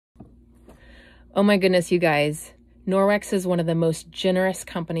Oh my goodness, you guys. Norwex is one of the most generous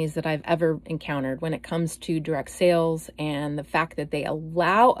companies that I've ever encountered when it comes to direct sales, and the fact that they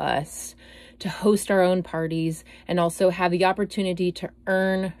allow us to host our own parties and also have the opportunity to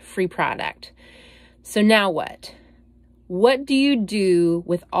earn free product. So now what? What do you do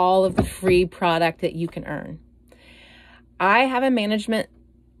with all of the free product that you can earn? I have a management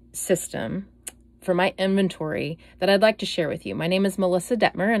system for my inventory that I'd like to share with you. My name is Melissa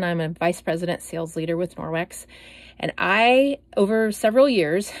Dettmer, and I'm a Vice President Sales Leader with Norwex. And I, over several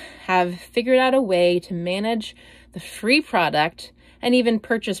years, have figured out a way to manage the free product and even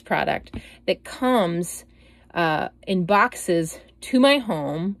purchase product that comes in boxes to my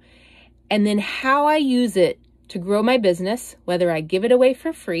home, and then how I use it to grow my business, whether I give it away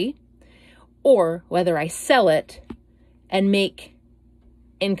for free or whether I sell it and make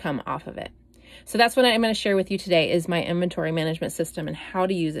income off of it. So that's what I'm going to share with you today, is my inventory management system and how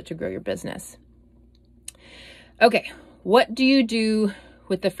to use it to grow your business. Okay, what do you do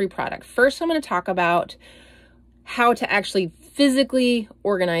with the free product? First, I'm going to talk about how to actually physically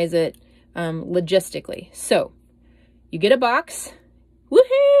organize it logistically. So you get a box,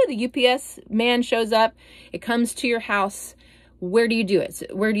 woohoo, the UPS man shows up, it comes to your house. Where do you do it? So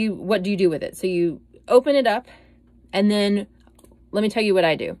what do you do with it? So you open it up, and then let me tell you what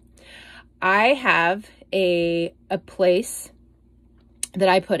I do. I have a place that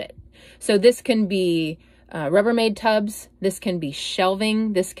I put it. So this can be Rubbermaid tubs, this can be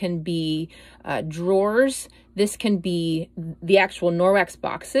shelving, this can be drawers, this can be the actual Norwex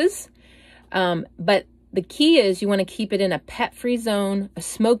boxes. But the key is you want to keep it in a pet-free zone, a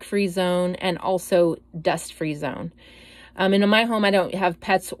smoke-free zone, and also dust-free zone. And in my home, I don't have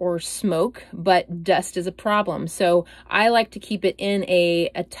pets or smoke, but dust is a problem. So I like to keep it in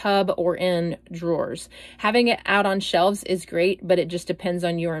a tub or in drawers. Having it out on shelves is great, but it just depends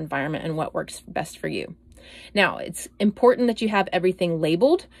on your environment and what works best for you. Now, it's important that you have everything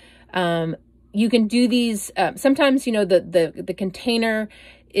labeled. You can do these, sometimes, you know, the container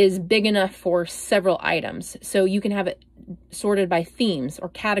is big enough for several items. So you can have it sorted by themes or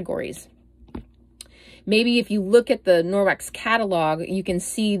categories. Maybe if you look at the Norwex catalog, you can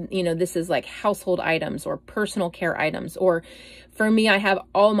see, you know, this is like household items or personal care items. Or for me, I have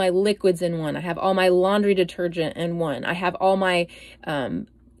all my liquids in one. I have all my laundry detergent in one. I have all my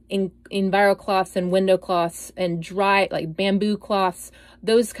enviro cloths and window cloths and dry, like bamboo cloths,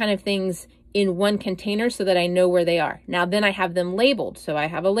 those kind of things in one container so that I know where they are. Now then I have them labeled. So I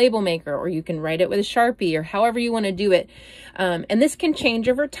have a label maker, or you can write it with a Sharpie, or however you want to do it. And this can change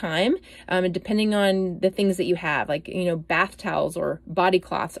over time, depending on the things that you have, like, you know, bath towels or body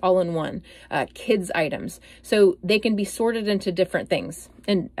cloths all in one, kids items. So they can be sorted into different things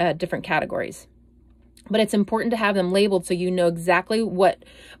and different categories. But it's important to have them labeled so you know exactly what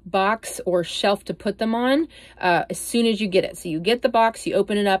box or shelf to put them on as soon as you get it. So you get the box, you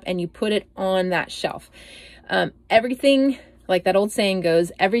open it up, and you put it on that shelf. Everything, like that old saying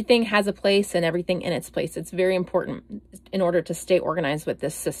goes, everything has a place and everything in its place. It's very important in order to stay organized with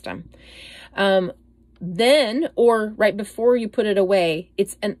this system. Then, or right before you put it away,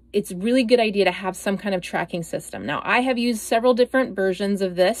 it's a really good idea to have some kind of tracking system. Now, I have used several different versions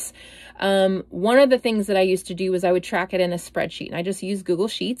of this. One of the things that I used to do was I would track it in a spreadsheet, and I just use Google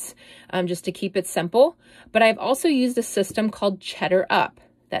Sheets just to keep it simple. But I've also used a system called CheddarUp.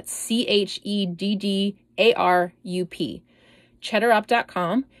 That's CheddarUp.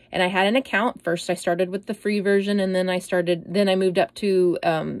 CheddarUp.com, and I had an account. First, I started with the free version, and then I moved up to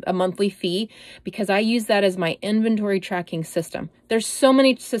a monthly fee, because I use that as my inventory tracking system. There's so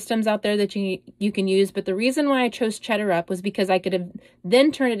many systems out there that you can use, but the reason why I chose CheddarUp was because I could have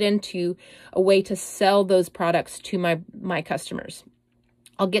then turned it into a way to sell those products to my customers.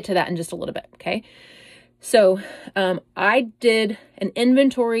 I'll get to that in just a little bit, okay? So I did an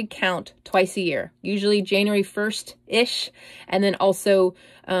inventory count twice a year, usually January 1st-ish, and then also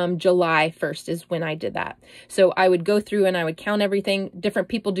July 1st is when I did that. So I would go through and I would count everything. Different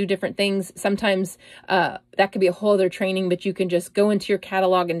people do different things. Sometimes that could be a whole other training, but you can just go into your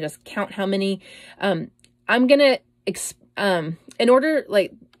catalog and just count how many. I'm going to, in order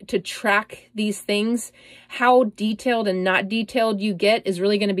to track these things, how detailed and not detailed you get is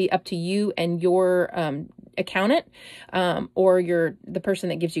really going to be up to you and your accountant or the person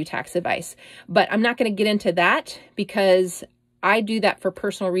that gives you tax advice. But I'm not going to get into that because I do that for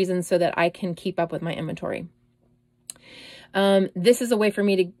personal reasons so that I can keep up with my inventory. This is a way for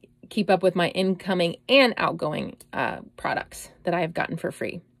me to keep up with my incoming and outgoing products that I have gotten for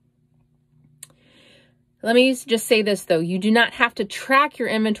free. Let me just say this, though. You do not have to track your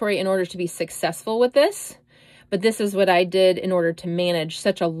inventory in order to be successful with this, but this is what I did in order to manage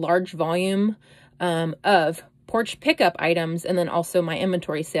such a large volume of porch pickup items, and then also my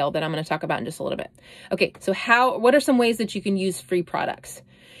inventory sale that I'm going to talk about in just a little bit. Okay, so what are some ways that you can use free products?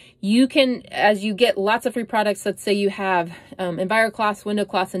 You can, as you get lots of free products, let's say you have EnviroCloths, window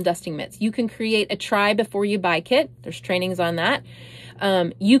cloths, and dusting mitts. You can create a try before you buy kit. There's trainings on that.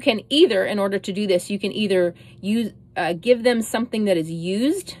 You can either, in order to do this, you can either give them something that is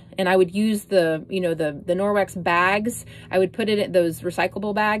used, and I would use the Norwex bags. I would put it in those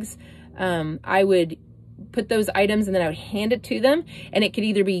recyclable bags. I would put those items and then I would hand it to them, and it could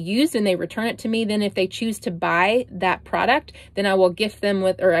either be used and they return it to me. Then if they choose to buy that product, then I will gift them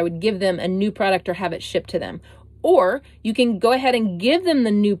I would give them a new product or have it shipped to them. Or you can go ahead and give them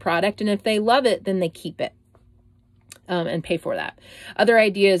the new product, and if they love it, then they keep it and pay for that. Other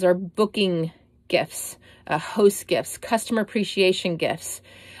ideas are booking gifts, host gifts, customer appreciation gifts,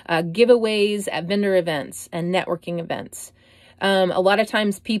 giveaways at vendor events and networking events. A lot of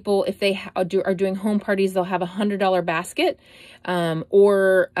times people, if they are doing home parties, they'll have $100 basket,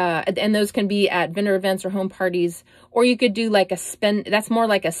 and those can be at vendor events or home parties, or you could do like that's more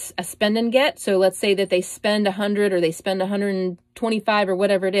like a spend and get. So let's say that they spend 100 or they spend 125 or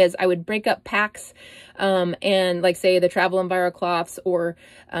whatever it is. I would break up packs, and like say the travel EnviroCloths or,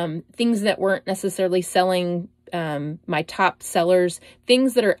 things that weren't necessarily selling, my top sellers,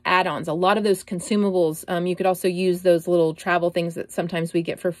 things that are add-ons. A lot of those consumables, you could also use those little travel things that sometimes we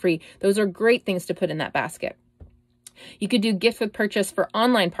get for free. Those are great things to put in that basket. You could do gift with purchase for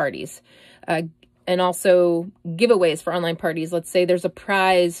online parties, and also giveaways for online parties. Let's say there's a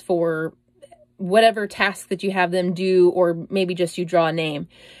prize for whatever task that you have them do, or maybe just you draw a name.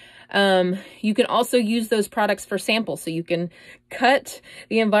 You can also use those products for samples. So you can cut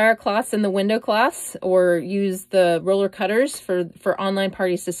the EnviroCloths and the window cloths, or use the roller cutters for online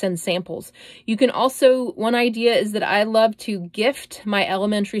parties to send samples. You can also, one idea is that I love to gift my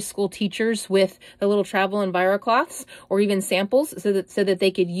elementary school teachers with the little travel EnviroCloths or even samples, so that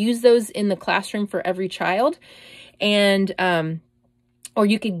they could use those in the classroom for every child. And, or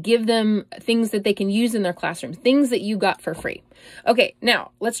you could give them things that they can use in their classroom, things that you got for free. Okay,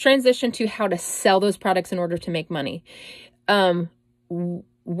 now let's transition to how to sell those products in order to make money.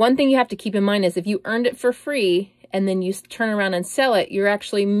 One thing you have to keep in mind is if you earned it for free and then you turn around and sell it, you're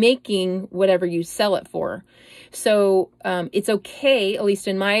actually making whatever you sell it for. So it's okay, at least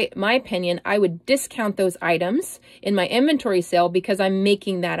in my opinion, I would discount those items in my inventory sale because I'm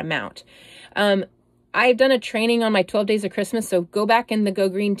making that amount. I've done a training on my 12 Days of Christmas, so go back in the Go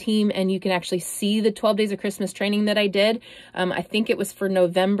Green team and you can actually see the 12 Days of Christmas training that I did. I think it was for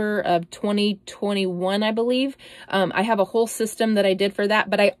November of 2021, I believe. I have a whole system that I did for that,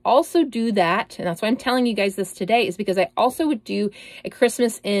 but I also do that, and that's why I'm telling you guys this today, is because I also would do a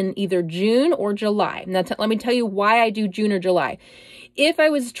Christmas in either June or July. Now, let me tell you why I do June or July. If I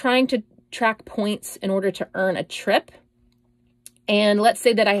was trying to track points in order to earn a trip, and let's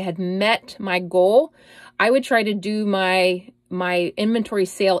say that I had met my goal, I would try to do my inventory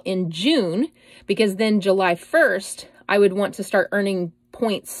sale in June, because then July 1st, I would want to start earning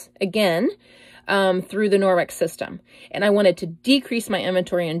points again through the Norwex system. And I wanted to decrease my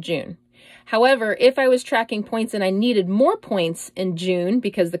inventory in June. However, if I was tracking points and I needed more points in June,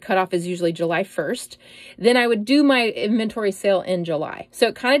 because the cutoff is usually July 1st, then I would do my inventory sale in July. So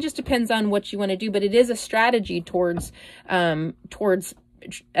it kind of just depends on what you want to do, but it is a strategy towards trip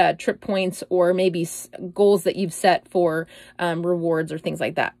points, or maybe goals that you've set for rewards or things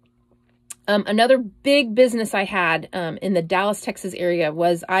like that. Another big business I had in the Dallas, Texas area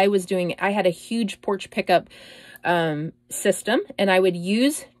was I had a huge porch pickup system, and I would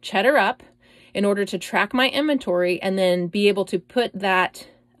use Cheddar Up in order to track my inventory, and then be able to put that,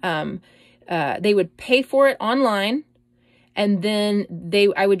 they would pay for it online, and then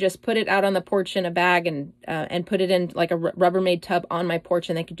I would just put it out on the porch in a bag and put it in like a Rubbermaid tub on my porch,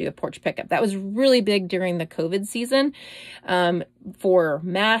 and they could do a porch pickup. That was really big during the COVID season, for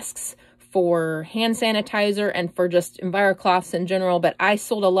masks, for hand sanitizer, and for just EnviroCloths in general. But I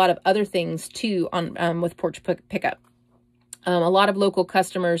sold a lot of other things too with porch pickup. A lot of local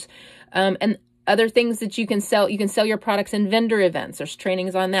customers, and other things that you can sell. You can sell your products in vendor events. There's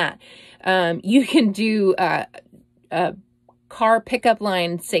trainings on that. You can do car pickup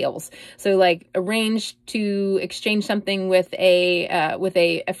line sales. So like arrange to exchange something with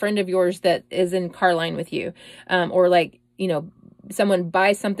a friend of yours that is in car line with you, or like, someone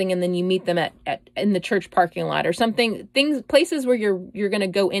buys something and then you meet them in the church parking lot or something, places where you're going to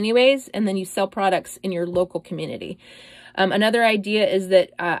go anyways, and then you sell products in your local community. Another idea is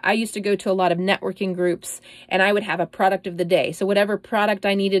that I used to go to a lot of networking groups, and I would have a product of the day. So whatever product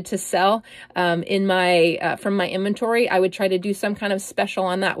I needed to sell in my from my inventory, I would try to do some kind of special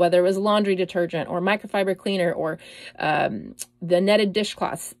on that, whether it was laundry detergent or microfiber cleaner or the netted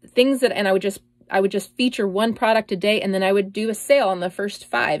dishcloths, things that, and I would just feature one product a day, and then I would do a sale on the first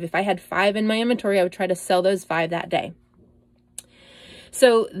 5. If I had 5 in my inventory, I would try to sell those 5 that day.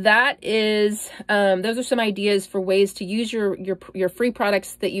 So that is, those are some ideas for ways to use your free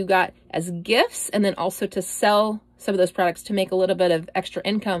products that you got as gifts, and then also to sell some of those products to make a little bit of extra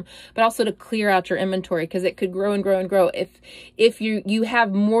income, but also to clear out your inventory, because it could grow and grow and grow if you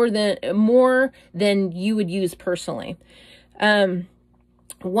have more than you would use personally.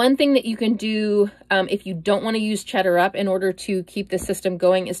 One thing that you can do if you don't want to use Cheddar Up in order to keep the system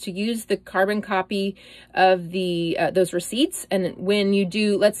going is to use the carbon copy of those receipts. And when you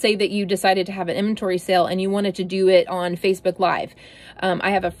do, let's say that you decided to have an inventory sale and you wanted to do it on Facebook Live. I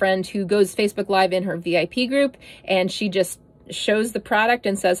have a friend who goes Facebook Live in her VIP group, and she just shows the product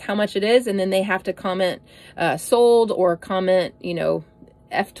and says how much it is, and then they have to comment sold, or comment, you know,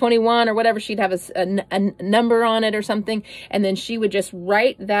 F21 or whatever. She'd have a number on it or something, and then she would just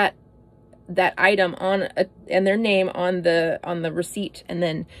write that item on and their name on the receipt, and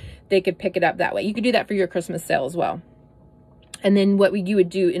then they could pick it up that way. You could do that for your Christmas sale as well. And then what you would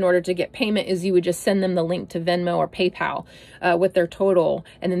do in order to get payment is you would just send them the link to Venmo or PayPal with their total,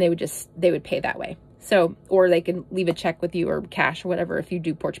 and then they would pay that way. So, or they can leave a check with you or cash or whatever if you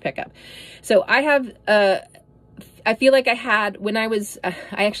do porch pickup. So I have I feel like I had, when I was, I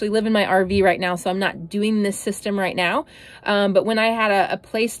actually live in my RV right now, so I'm not doing this system right now. But when I had a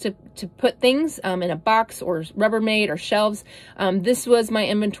place to put things in a box or Rubbermaid or shelves, this was my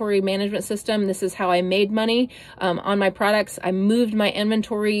inventory management system. This is how I made money on my products. I moved my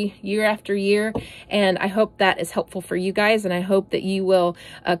inventory year after year, and I hope that is helpful for you guys. And I hope that you will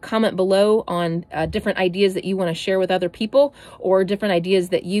comment below on different ideas that you want to share with other people, or different ideas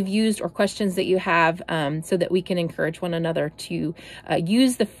that you've used or questions that you have, so that we can encourage one another to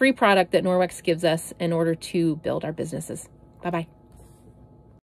use the free product that Norwex gives us in order to build our businesses. Bye-bye.